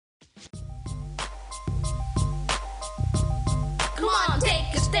on,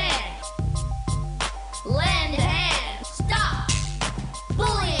 take a stand. Lend a hand. Stop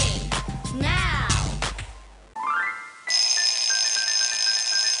bullying now.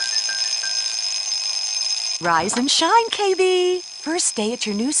 Rise and shine, KB. First day at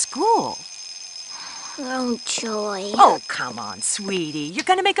your new school. Oh, Joy. Oh, come on, sweetie. You're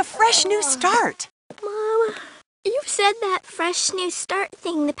gonna make a fresh new start. Mom, you've said that fresh new start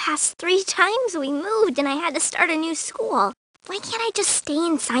thing the past 3 times we moved and I had to start a new school. Why can't I just stay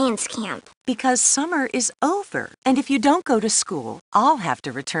in science camp? Because summer is over. And if you don't go to school, I'll have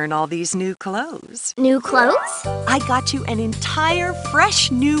to return all these new clothes. New clothes? I got you an entire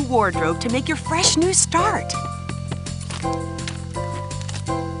fresh new wardrobe to make your fresh new start.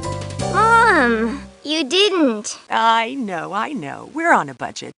 Mom, you didn't. I know. We're on a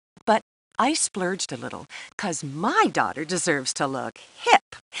budget. But I splurged a little, 'cause my daughter deserves to look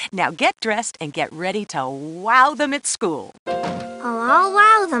hip. Now get dressed and get ready to wow them at school. Oh, I'll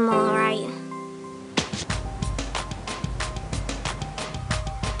wow them all right.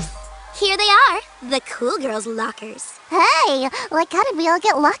 Here they are, the cool girls' lockers. Hey, why can't we all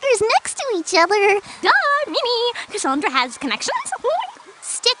get lockers next to each other? Duh, Mimi, Cassandra has connections.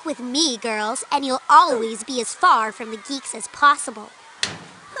 Stick with me, girls, and you'll always be as far from the geeks as possible.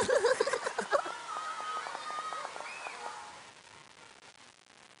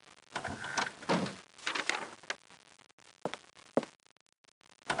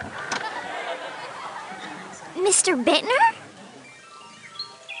 Mr. Bittner?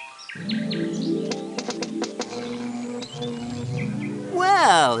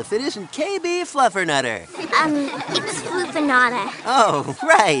 Well, if it isn't KB Fluffernutter. It's Fluffinata. Oh,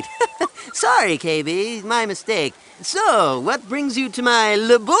 right. Sorry, KB, my mistake. So, what brings you to my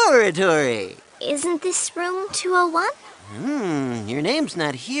laboratory? Isn't this room 201? Your name's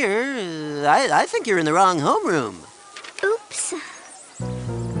not here. I think you're in the wrong homeroom. Oops.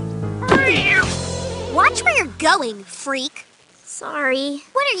 Watch where you're going, freak. Sorry.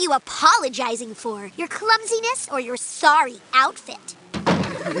 What are you apologizing for? Your clumsiness or your sorry outfit?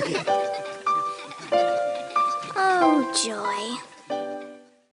 Oh, Joy.